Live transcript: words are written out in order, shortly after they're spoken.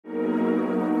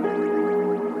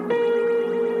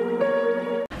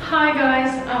Hi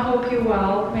guys, I hope you're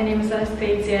well. My name is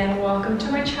Anastasia and welcome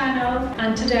to my channel.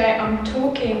 And today I'm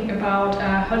talking about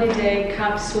a holiday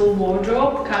capsule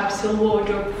wardrobe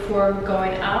for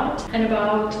going out, and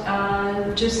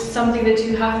about just something that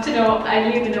you have to know. I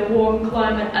live in a warm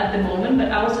climate at the moment,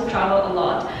 but I also travel a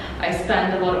lot. I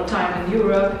spend a lot of time in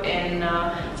Europe, and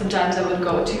sometimes I would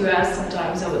go to US,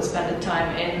 sometimes I would spend the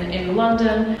time in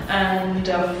London. And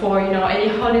for any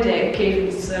holiday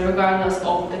occasions, regardless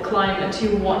of the climate,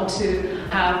 you want to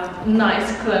have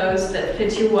nice clothes that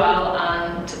fit you well,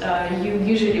 and you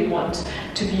usually want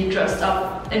to be dressed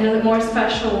up in a more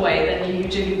special way than you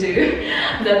usually do.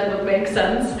 That would make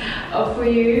sense for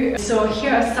you. So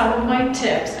here are some of my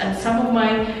tips and some of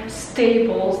my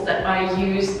staples that I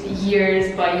used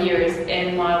years by years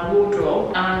in my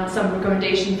wardrobe, and some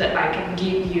recommendations that I can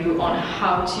give you on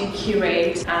how to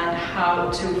curate and how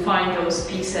to find those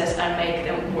pieces and make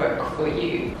them work for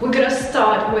you. We're gonna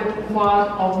start with one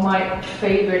of my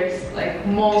favorites, like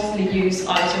mostly used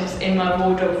items in my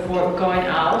wardrobe for going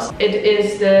out. It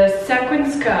is the sequin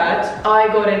skirt. I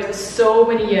got it so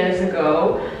many years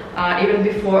ago. Even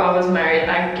before I was married.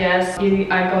 I guess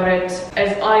I got it,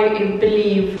 as I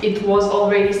believe it was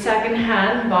already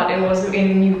second-hand, but it was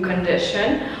in new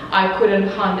condition. I couldn't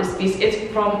hunt this piece.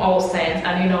 It's from All Saints,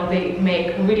 and they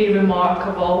make really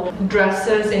remarkable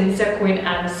dresses in sequin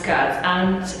and skirts.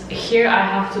 And here I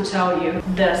have to tell you,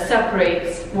 the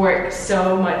separates work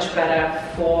so much better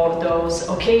for those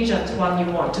occasions when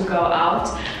you want to go out,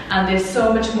 and they're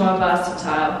so much more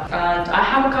versatile. And I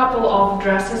have a couple of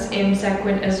dresses in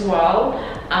sequin as well,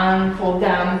 and for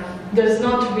them there's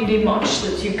not really much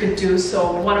that you could do.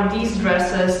 So one of these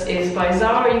dresses is by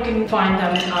ZARA. You can find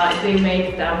them, they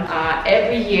make them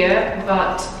every year,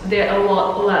 but they're a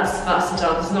lot less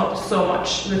versatile. There's not so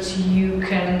much that you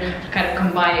can kind of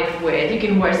combine it with. You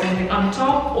can wear something on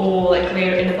top or like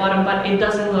layer in the bottom, but it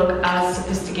doesn't look as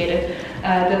sophisticated.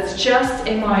 That's just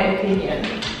in my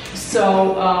opinion.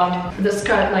 So the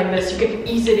skirt like this, you can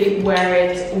easily wear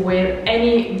it with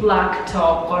any black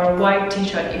top or a white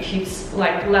t-shirt if it's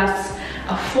like less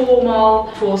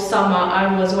formal. For summer,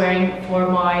 I was wearing for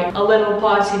a little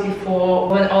party before,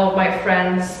 when all of my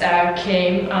friends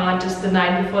came, just the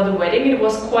night before the wedding. It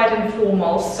was quite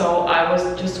informal, so I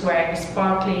was just wearing a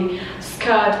sparkly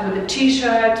skirt with a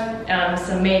t-shirt and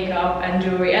some makeup and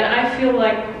jewelry. And I feel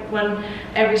like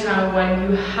every time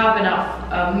when you have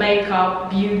enough makeup,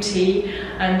 beauty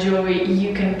and jewelry,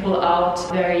 you can pull out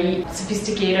very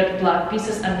sophisticated black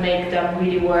pieces and make them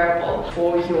really wearable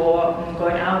for your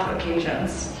going out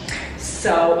occasions.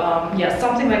 So yeah,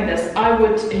 something like this. I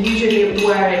would usually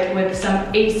wear it with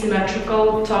some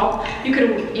asymmetrical top. You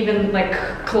could even like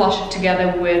clutch it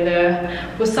together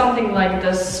with something like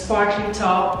this sparkly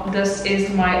top. This is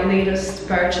my latest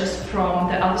purchase from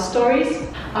the other stories.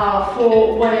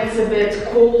 For when it's a bit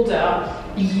colder,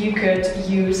 you could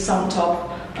use some top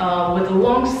with a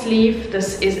long sleeve.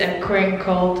 This is a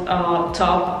crinkled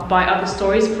top by Other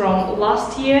Stories from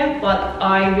last year, but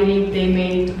I believe they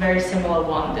made a very similar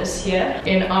one this year.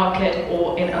 In Arcade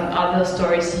or in Other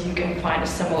Stories, you can find a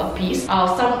similar piece.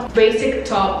 Some basic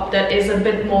top that is a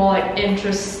bit more like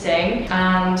interesting,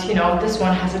 and this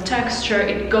one has a texture.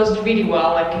 It goes really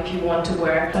well, like if you want to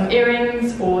wear some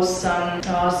earrings or some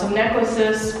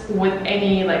necklaces with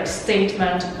any like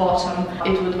statement bottom,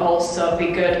 it would also be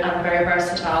good and very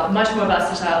versatile. Much more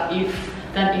versatile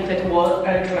than if it was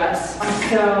a dress.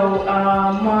 So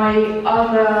my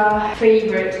other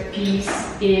favorite piece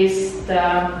is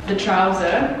the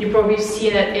trouser. You probably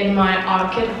seen it in my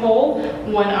Arcade haul.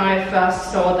 When I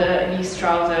first saw these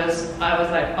trousers, I was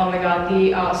like, oh my god,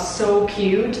 they are so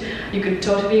cute. You could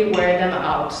totally wear them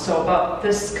out. So but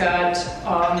this skirt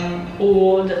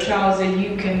or the trouser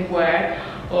you can wear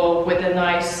with a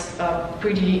nice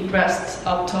pretty dressed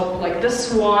up top like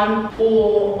this one,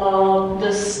 or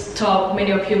this top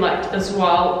many of you liked as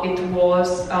well. It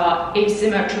was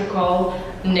asymmetrical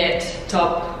knit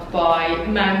top by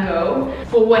Mango.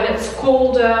 For when it's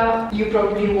colder, you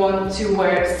probably want to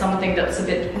wear something that's a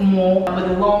bit more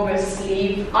with a longer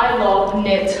sleeve. I love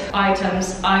knit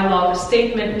items. I love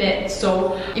statement knit.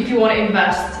 So if you want to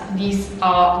invest, these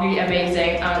are really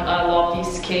amazing, and I love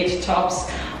these skate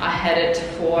tops. I had it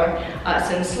for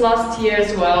since last year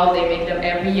as well. They make them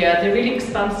every year. They're really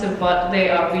expensive, but they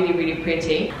are really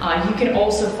pretty. You can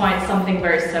also find something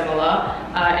very similar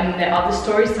in the Other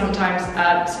Stories, sometimes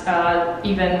at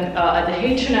even at the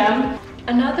H&M.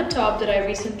 Another top that I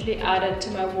recently added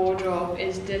to my wardrobe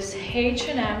is this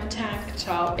H&M tank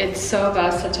top. It's so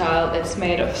versatile. It's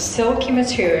made of silky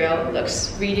material,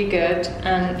 looks really good,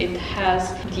 and it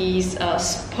has these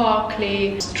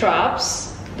sparkly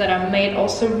straps that are made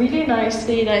also really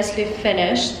nicely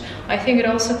finished. I think it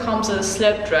also comes with a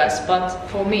slip dress, but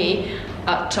for me,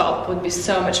 a top would be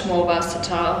so much more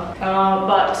versatile.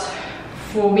 But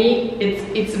for me,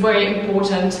 it's very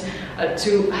important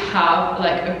to have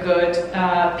like a good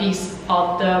piece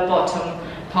of the bottom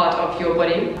part of your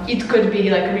body. It could be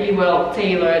like really well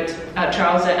tailored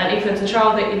trouser, and if it's a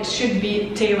trouser, it should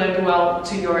be tailored well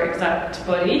to your exact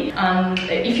body. And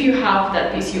if you have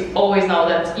that piece, you always know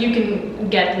that you can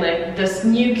get like this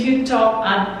new cute top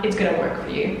and it's gonna work for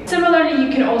you. Similarly, you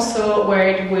can also wear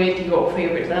it with your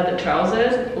favorite leather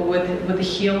trousers, with the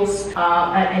heels,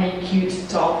 and any cute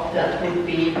top. That would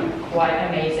be quite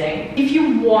amazing. If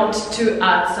you want to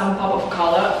add some pop of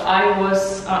color,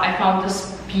 I found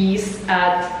this piece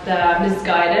at the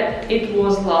Misguided. It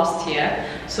was last year,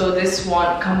 so this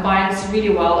one combines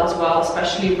really well as well,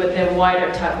 especially with the wider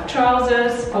type of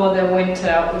trousers for the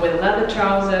winter with leather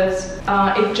trousers.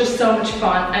 It's just so much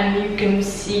fun, and you can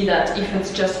see that if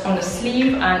it's just on the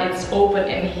sleeve and it's open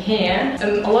in here.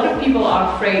 A lot of people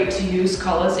are afraid to use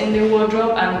colors in their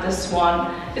wardrobe, and this one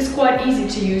is quite easy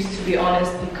to use, to be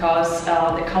honest, because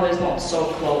the color is not so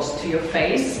close to your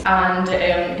face, and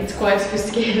it's quite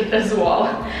sophisticated as well.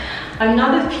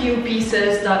 Another few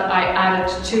pieces that I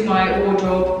added to my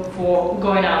wardrobe for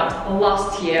going out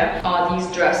last year are these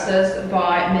dresses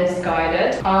by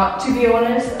Misguided. To be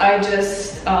honest, I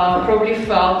just probably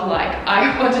felt like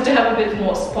I wanted to have a bit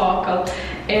more sparkle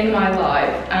in my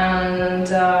life, and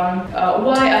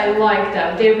why I like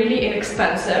them. They're really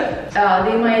inexpensive.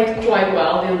 They made quite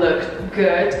well. They look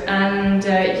good, and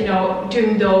you know,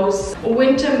 during those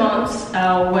winter months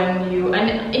when you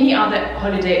and any other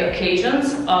holiday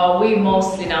occasions, we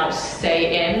mostly now stay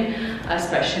in,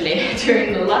 especially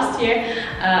during the last year.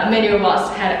 Many of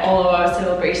us had all of our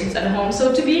celebrations at home,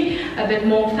 so to be a bit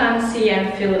more fancy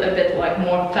and feel a bit like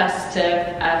more festive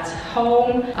at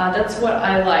home, that's what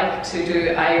I like to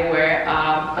do. I wear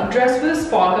a dress with a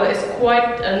sparkle. It's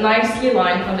quite nicely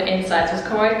lined from the inside, so it's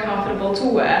quite comfortable to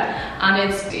wear, and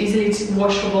it's easily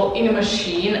washable in a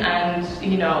machine, and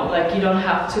you know, like, you don't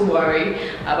have to worry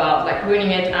about like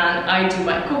ruining it. And I do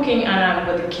my cooking and I'm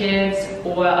with the kids,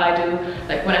 or I do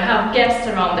like when I have guests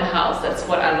around the house, that's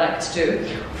what I like to do.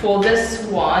 For this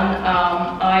one,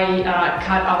 I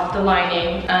cut off the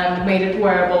lining and made it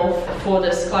wearable for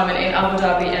this climate in Abu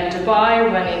Dhabi and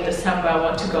Dubai, when in December I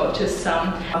want to go to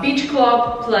some beach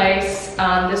club place,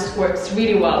 and this works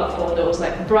really well for those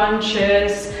like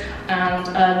brunches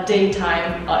and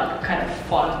daytime kind of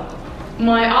fun.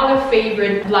 My other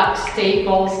favorite black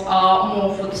staples are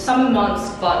more for the summer months,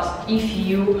 but if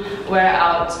you wear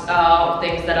out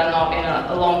things that are not in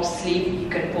a long sleeve, you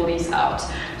can pull these out.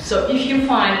 So if you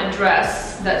find a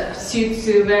dress that suits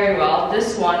you very well,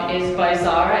 this one is by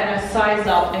ZARA, and I sized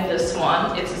up in this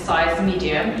one. It's a size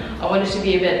medium. I want it to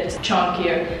be a bit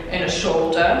chunkier in the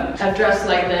shoulder. A dress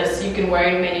like this you can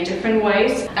wear in many different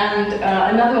ways. And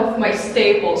another of my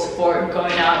staples for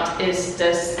going out is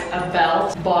this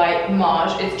belt by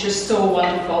Maj. It's just so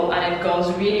wonderful, and it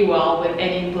goes really well with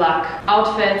any black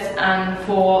outfits, and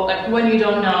for like, when you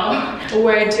don't know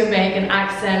where to make an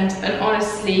accent. And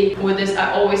honestly, with this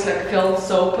I always like feel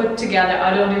so put together.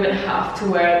 I don't even have to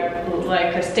wear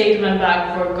like a statement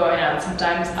bag for going out.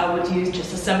 Sometimes I would use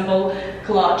just a simple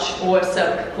clutch or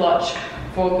silk clutch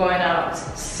for going out.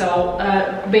 So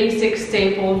a basic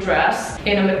staple dress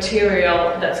in a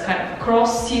material that's kind of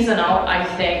cross-seasonal, I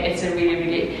think it's a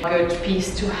really good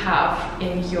piece to have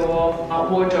in your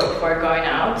wardrobe for going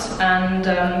out. And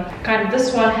kind of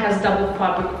this one has double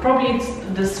fabric. Probably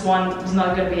this one is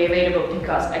not going to be available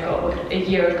because I got it a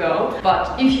year ago,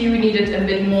 but if you needed a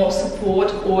bit more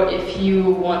support, or if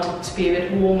you wanted to be a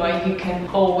bit warmer, you can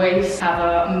always have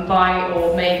a buy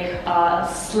or make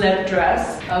a slip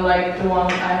dress like the one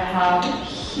I have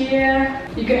here.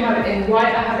 You can have it in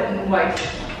white. I have it in white,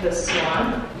 this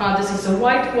one. This is a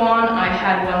white one. I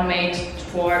had one made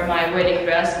for my wedding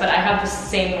dress, but I have the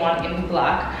same one in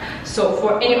black. So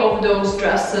for any of those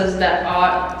dresses that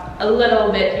are a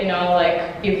little bit, you know,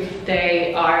 like if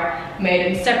they are made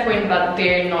in sequin but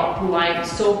they're not lined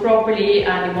so properly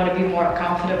and you want to be more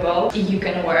comfortable, you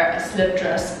can wear a slip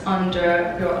dress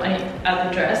under your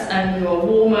other dress, and you're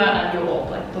warmer and you're all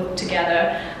like put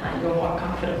together and you're more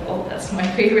comfortable. That's my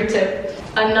favorite tip.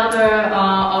 Another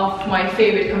of my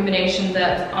favorite combination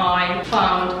that I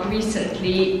found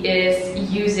recently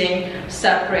is using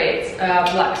separates,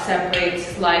 black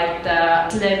separates, like the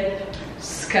slip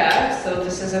skirt. So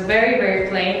this is a very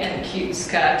plain and cute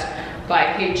skirt,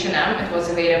 by H&M. It was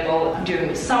available during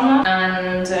the summer,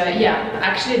 and yeah,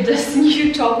 actually this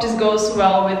new top just goes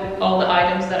well with all the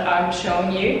items that I'm showing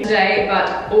you today. But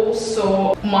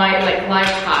also my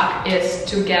life hack is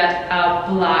to get a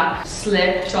black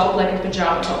slip top, like a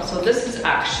pajama top. So this is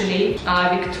actually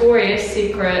Victoria's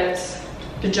Secret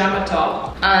pajama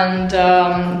top, and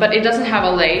but it doesn't have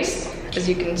a lace. As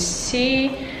you can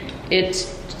see,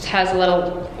 it has a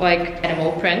little like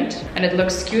animal print, and it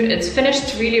looks cute. It's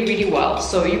finished really well,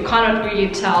 so you cannot really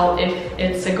tell if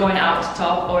it's a going out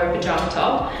top or a pajama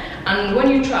top. And when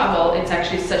you travel, it's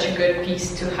actually such a good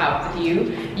piece to have with you.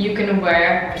 You can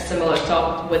wear a similar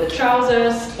top with the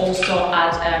trousers, also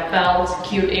add a belt,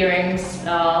 cute earrings,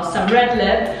 some red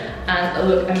lip, and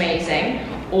look amazing.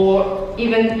 Or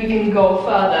even you can go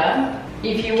further.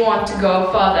 If you want to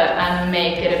go further and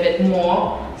make it a bit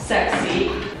more sexy,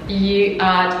 you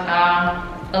add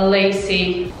a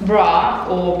lacy bra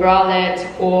or bralette,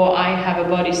 or I have a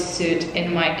bodysuit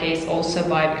in my case, also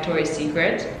by Victoria's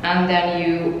Secret, and then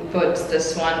you put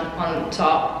this one on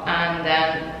top and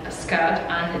then a skirt,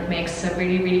 and it makes a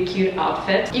really cute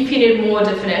outfit. If you need more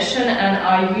definition, and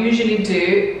I usually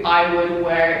do, I would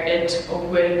wear it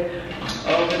with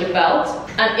the belt.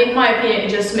 And in my opinion, it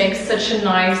just makes such a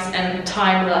nice and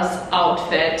timeless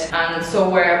outfit, and so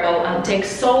wearable, and takes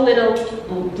so little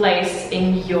place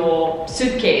in your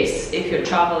suitcase if you're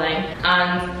traveling.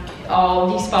 And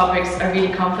all these fabrics are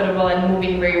really comfortable and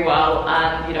moving very well.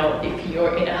 And you know, if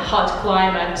you're in a hot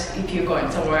climate, if you're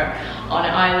going somewhere on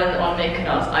an island on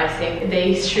Mykonos, I think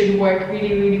they should work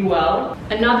really well.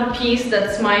 Another piece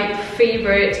that's my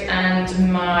favorite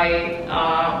and my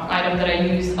item that I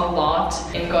use a lot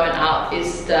in going out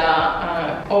is the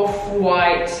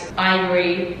off-white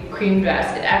ivory cream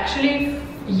dress. It actually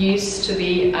used to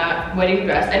be a wedding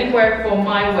dress. I didn't wear it for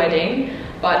my wedding,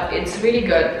 but it's really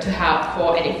good to have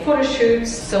for any photo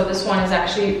shoots. So this one is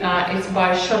actually it's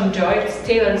by Sean Joy. It's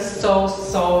tailored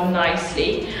so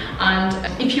nicely. And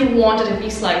if you wanted a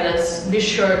piece like this, be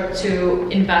sure to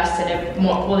invest in a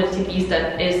more quality piece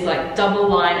that is like double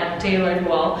line and tailored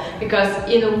well, because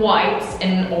in the whites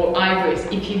and or ivories,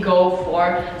 if you go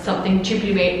for something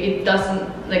cheaply made, it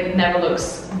doesn't, like, never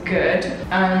looks good.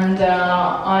 And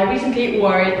I recently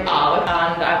wore it out,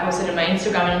 and I posted it on my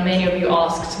Instagram, and many of you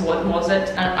asked what was it,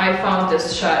 and I found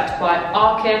this shirt by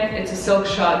Arkin. It's a silk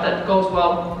shirt that goes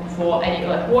well for any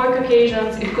like work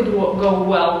occasions. It could go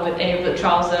well with any of the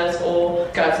trousers or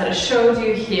skirts that I showed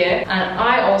you here. And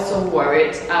I also wore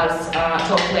it as a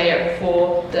top layer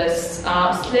for this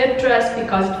slip dress,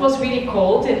 because it was really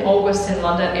cold in August in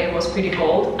London. It was pretty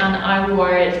cold, and I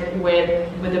wore it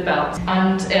with a belt.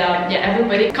 And yeah,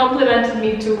 everybody complimented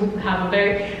me to have a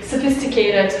very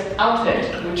sophisticated outfit,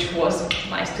 which was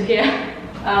nice to hear.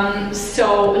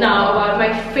 So now about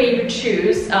my favorite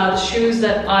shoes. The shoes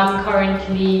that I'm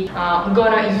currently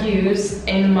gonna use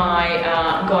in my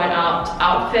going out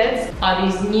outfits are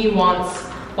these new ones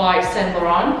by Saint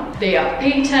Laurent. They are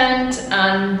patent,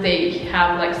 and they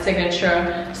have like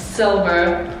signature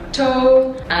silver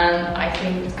toe, and I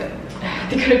think it's good.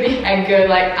 They're gonna be a good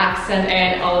like accent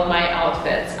in all of my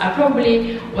outfits. I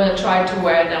probably will try to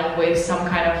wear them with some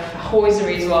kind of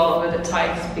hosiery as well with the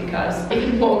tights, because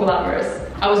it's more glamorous.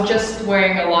 I was just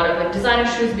wearing a lot of like designer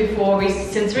shoes before.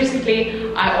 Since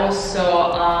recently, I also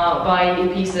buy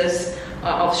pieces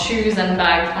of shoes and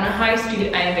bags on a high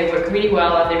street, and they work really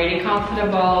well and they're really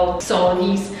comfortable. So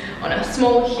these on a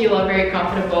small heel are very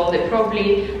comfortable. They're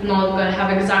probably not gonna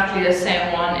have exactly the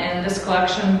same one in this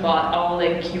collection, but I'll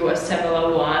link you a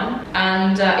similar one.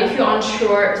 And if you're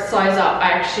unsure, size up. I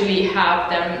actually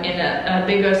have them in a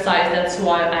bigger size. That's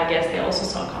why I guess they also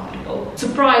so comfortable.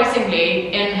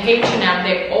 Surprisingly, in H&M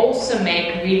they also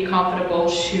make really comfortable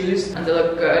shoes, and they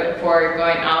look good for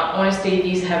going out. Honestly,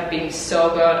 these have been so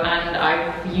good, and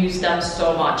I've used them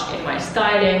so much in my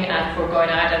styling and for going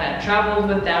out, and I traveled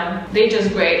with them. They're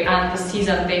just great. And this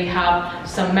season they have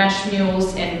some mesh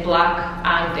mules in black,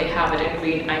 and they have it in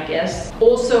green, I guess.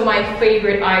 Also, my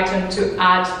favorite item to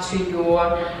add to your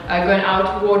going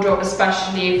out wardrobe,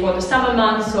 especially for the summer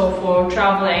months or for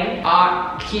traveling,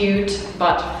 are cute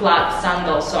but flat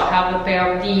sandals. So I have a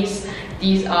pair of these.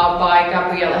 These are by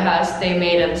Gabriela Hess. They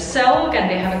made in silk, and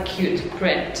they have a cute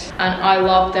print. And I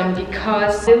love them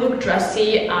because they look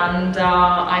dressy, and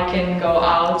I can go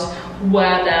out,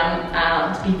 wear them,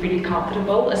 and be really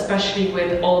comfortable, especially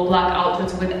with all black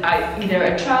outfits with either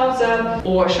a trouser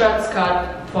or shirt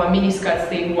skirt. For mini skirts,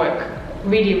 they work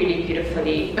really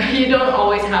beautifully. You don't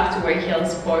always have to wear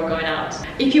heels for going out.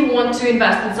 If you want to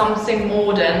invest in something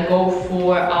modern, go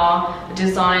for a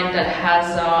design that has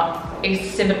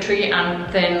asymmetry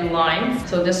and thin lines.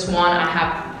 So this one I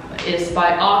have is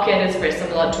by Arcade. It's very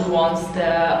similar to ones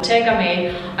the Bottega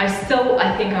made. I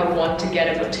think I want to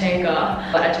get a Bottega,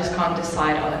 but I just can't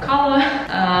decide on the color.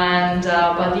 And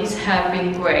but these have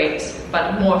been great,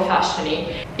 but more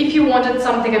fashiony. If you wanted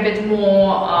something a bit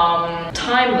more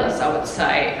timeless, I would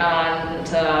say, and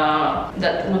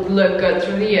that would look good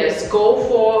through the years, go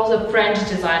for the French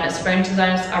designers. French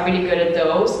designers are really good at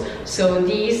those. So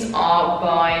these are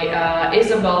by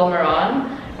Isabelle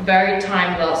Marant. Very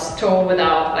timeless, tall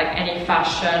without like any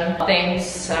fashion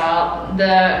things.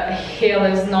 The heel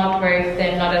is not very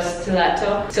thin, not a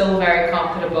stiletto, still very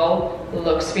comfortable,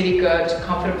 looks really good,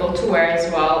 comfortable to wear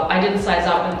as well. I didn't size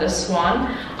up in this one.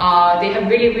 They have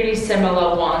really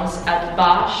similar ones at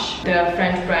Bash, the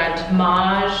French brand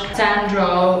Mage,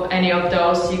 Sandro, any of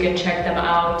those, you can check them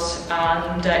out.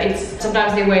 And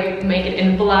sometimes they make it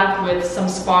in black with some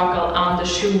sparkle, and the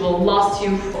shoe will last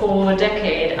you for a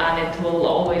decade and it will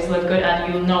always look good,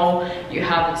 and you'll know you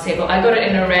have it stable. I got it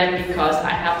in a red because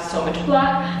I have so much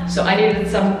black, so I needed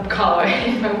some color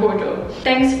in my wardrobe.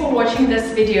 Thanks for watching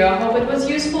this video. I hope it was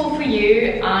useful for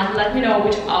you, and let me know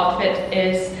which outfit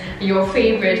is your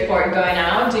favorite for going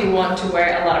out. Do you want to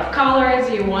wear a lot of colors?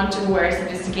 Do you want to wear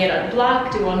sophisticated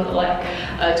black? Do you want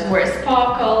to wear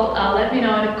sparkle? Let me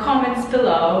know in the comments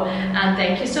below, and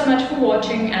thank you so much for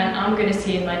watching, and I'm gonna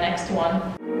see you in my next one.